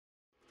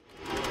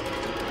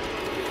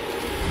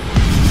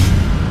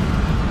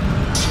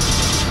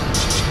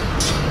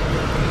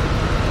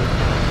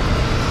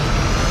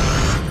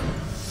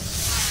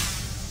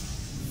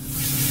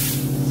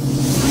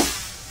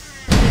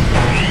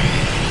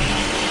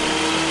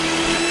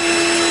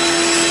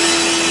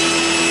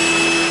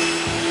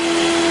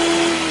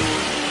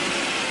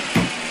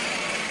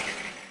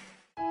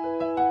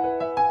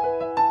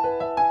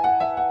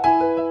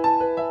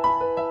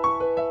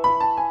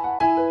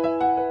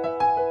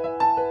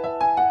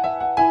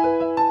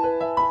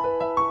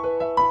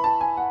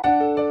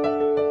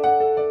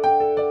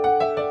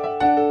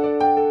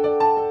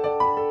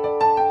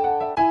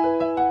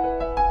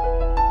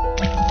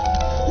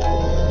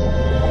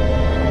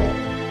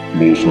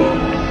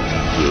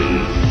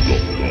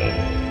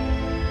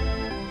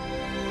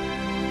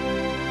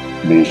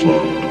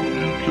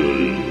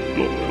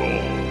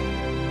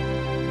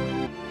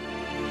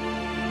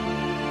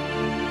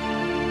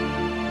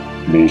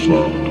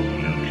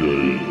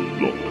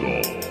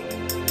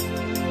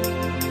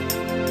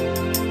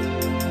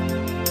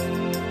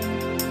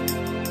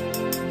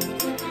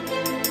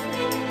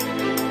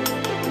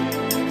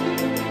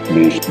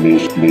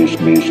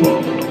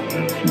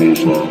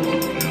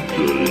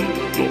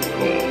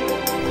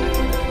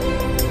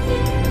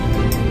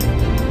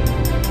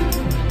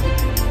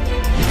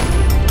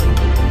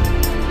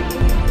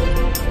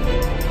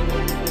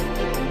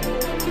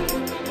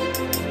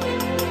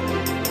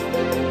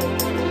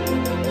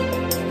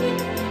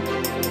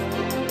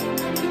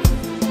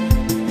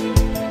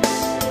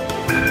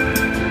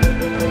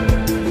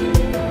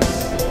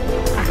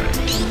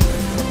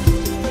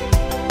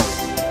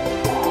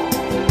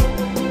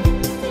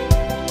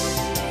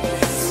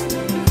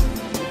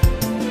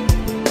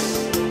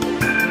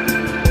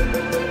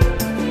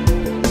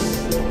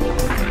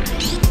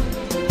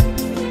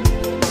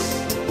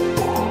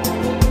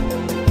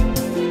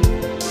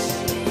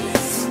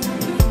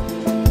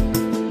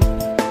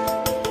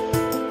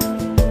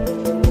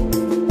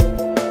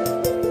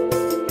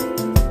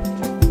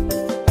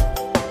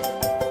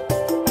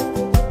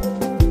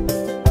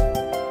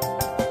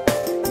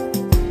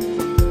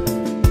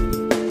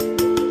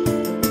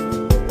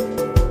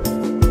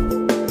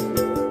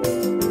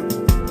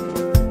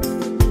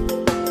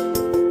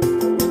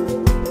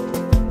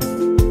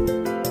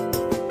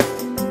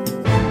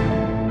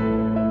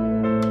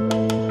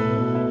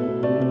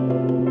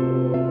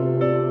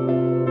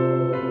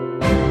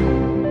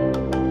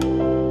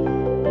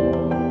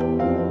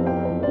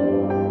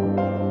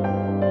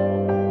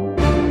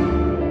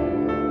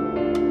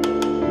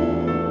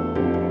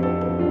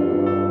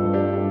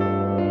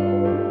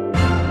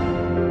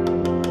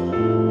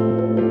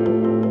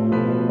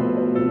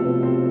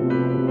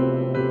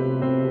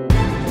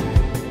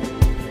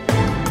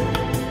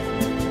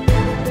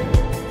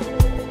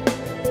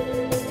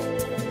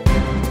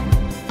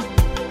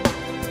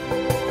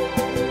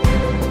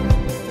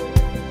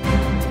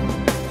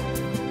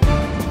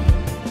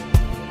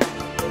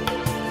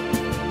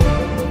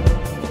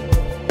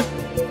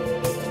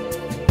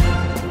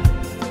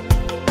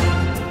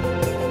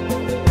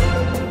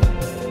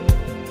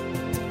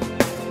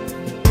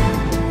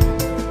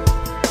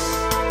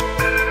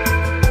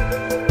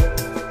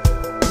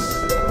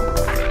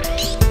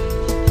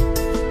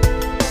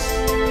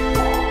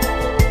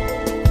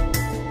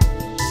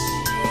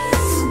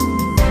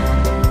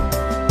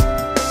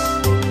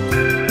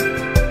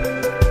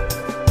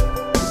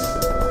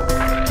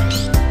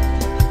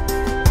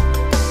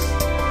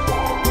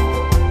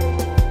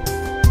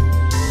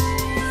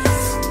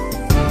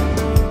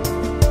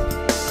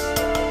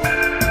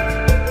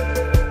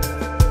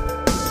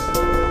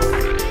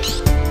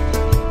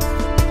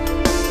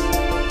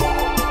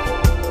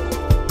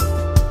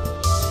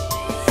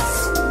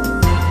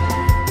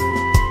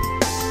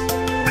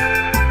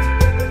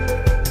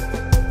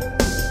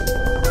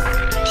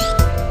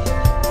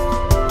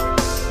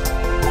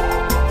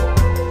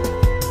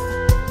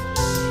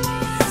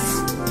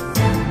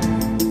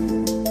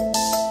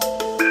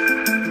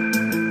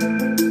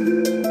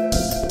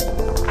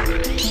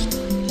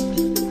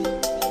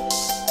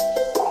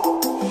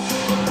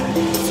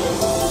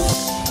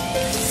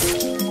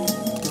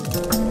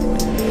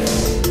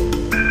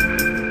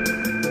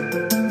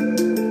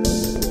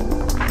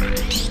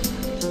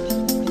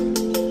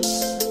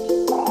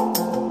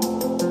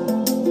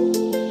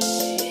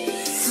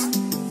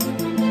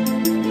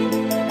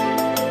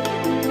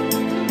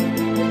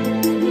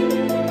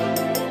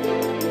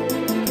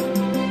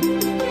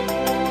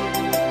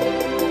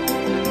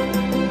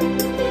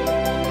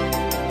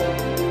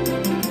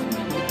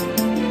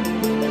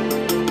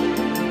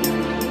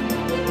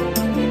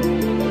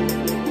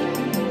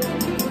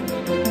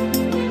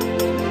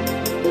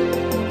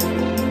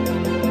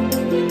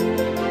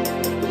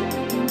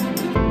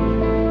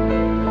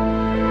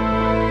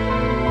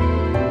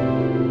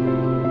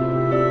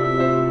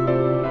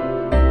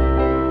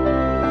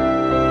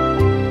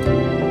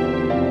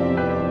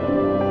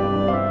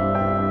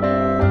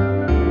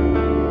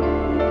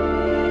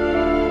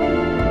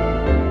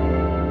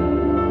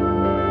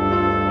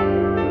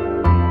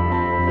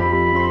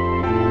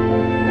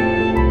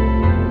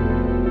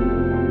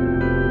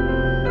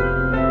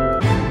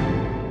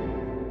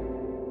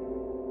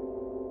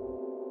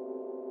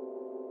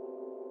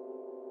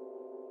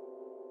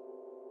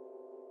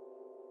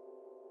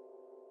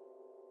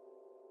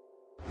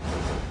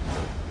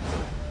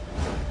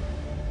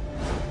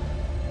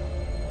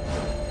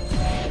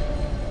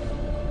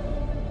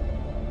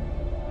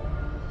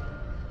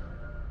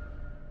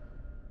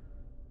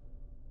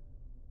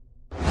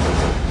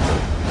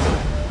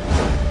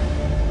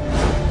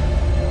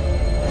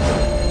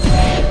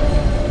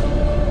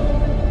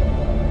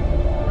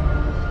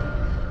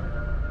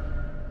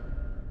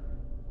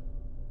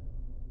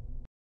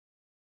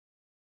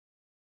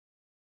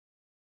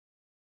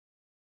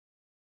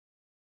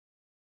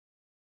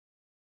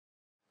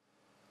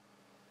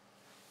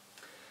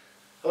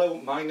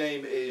Hello, my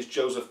name is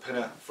Joseph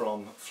Pinner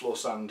from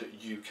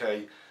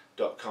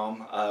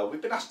floorsanduk.com.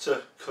 We've been asked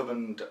to come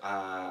and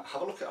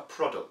have a look at a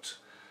product.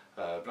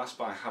 Been asked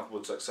by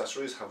Havwoods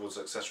Accessories. Havwoods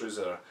Accessories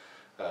are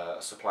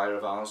a supplier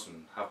of ours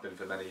and have been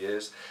for many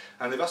years.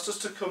 And they've asked us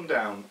to come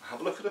down,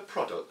 have a look at a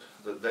product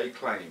that they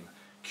claim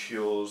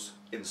cures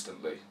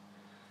instantly.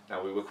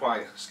 Now, we were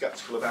quite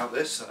sceptical about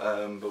this,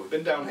 but we've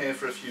been down here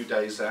for a few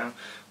days now.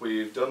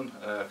 We've done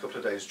a couple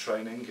of days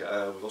training,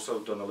 we've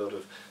also done a lot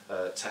of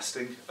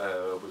testing,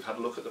 we've had a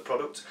look at the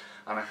product,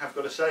 and I have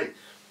got to say,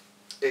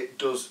 it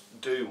does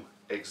do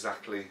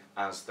exactly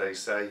as they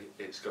say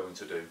it's going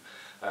to do.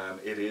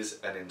 It is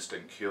an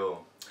instant cure.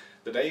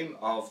 The name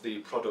of the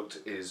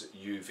product is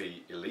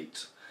UV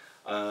Elite.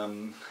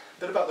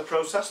 Bit about the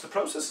process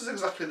is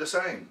exactly the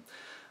same.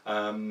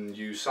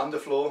 You sand the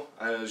floor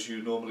as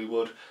you normally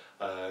would.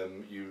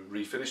 You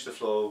refinish the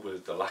floor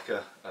with the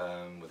lacquer,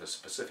 with a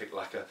specific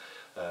lacquer,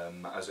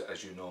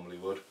 as you normally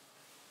would.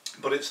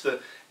 But it's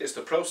the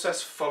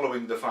process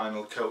following the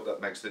final coat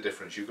that makes the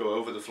difference. You go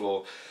over the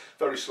floor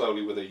very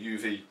slowly with a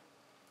UV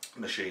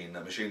machine,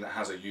 a machine that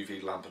has a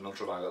UV lamp, an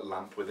ultraviolet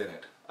lamp within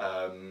it,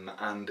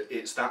 and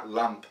it's that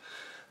lamp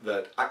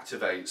that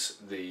activates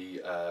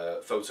the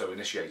photo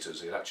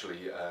initiators. It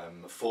actually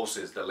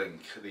forces the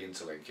link, the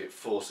interlink, it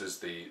forces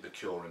the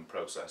curing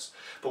process.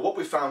 But what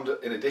we found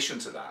in addition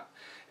to that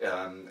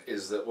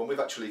is that when we've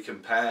actually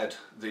compared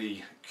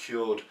the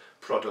cured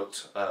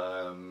product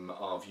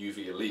of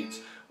UV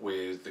Elite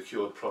with the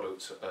cured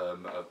product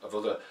of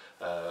other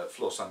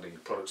floor sanding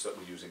products that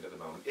we're using at the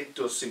moment, it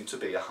does seem to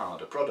be a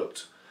harder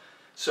product.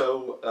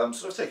 So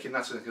sort of taking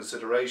that into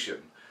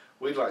consideration,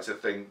 we'd like to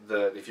think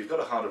that if you've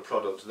got a harder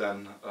product,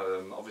 then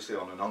obviously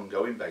on an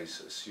ongoing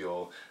basis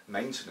your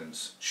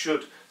maintenance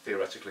should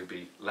theoretically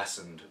be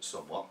lessened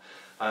somewhat,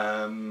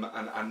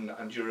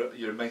 and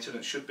your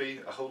maintenance should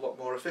be a whole lot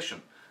more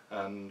efficient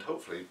and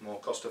hopefully more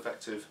cost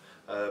effective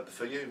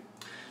for you.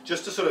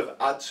 Just to sort of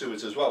add to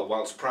it as well,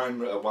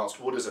 whilst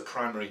wood is a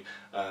primary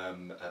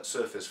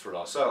surface for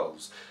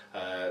ourselves,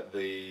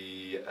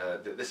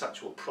 this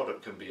actual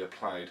product can be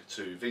applied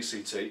to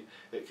VCT,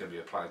 it can be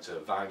applied to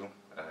vinyl,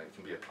 it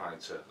can be applied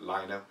to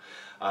lino,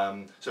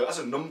 so it has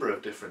a number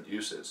of different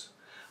uses.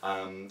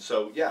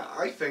 So yeah,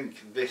 I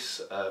think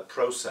this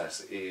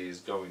process is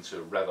going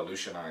to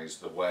revolutionise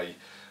the way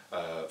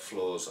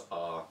floors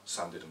are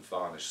sanded and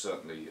varnished.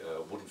 Certainly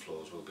wooden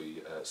floors will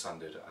be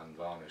sanded and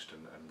varnished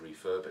and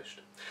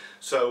refurbished.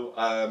 So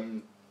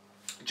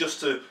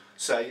just to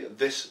say,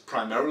 this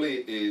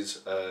primarily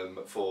is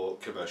for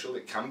commercial.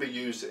 It can be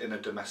used in a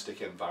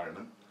domestic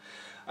environment.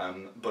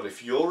 But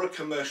if you're a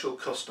commercial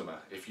customer,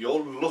 if you're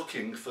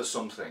looking for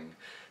something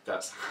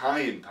that's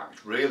high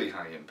impact, really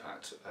high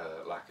impact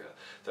lacquer,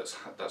 that's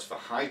for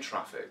high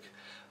traffic,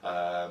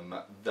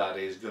 that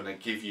is going to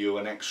give you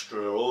an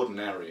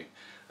extraordinary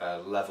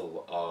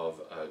level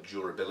of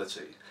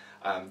durability,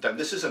 then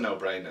this is a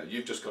no-brainer.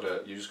 You've just got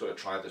to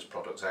try this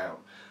product out.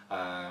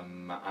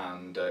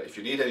 And if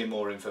you need any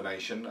more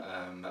information,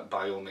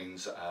 by all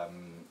means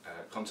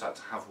contact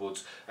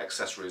Havwoods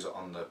Accessories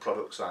on the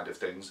product side of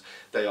things.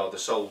 They are the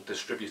sole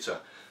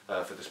distributor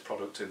for this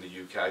product in the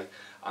UK,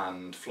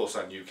 and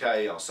Floorsand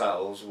UK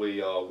ourselves,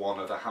 we are one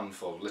of a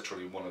handful,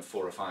 literally one of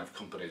 4 or 5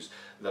 companies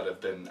that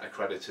have been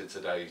accredited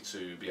today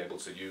to be able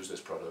to use this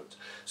product.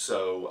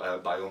 So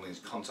by all means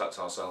contact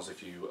ourselves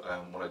if you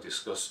want to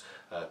discuss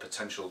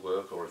potential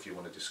work, or if you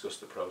want to discuss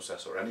the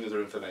process or any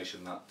other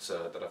information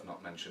that I've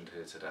not mentioned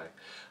here today.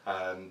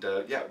 And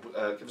yeah,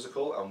 give us a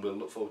call and we'll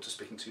look forward to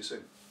speaking to you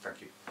soon. Thank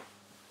you.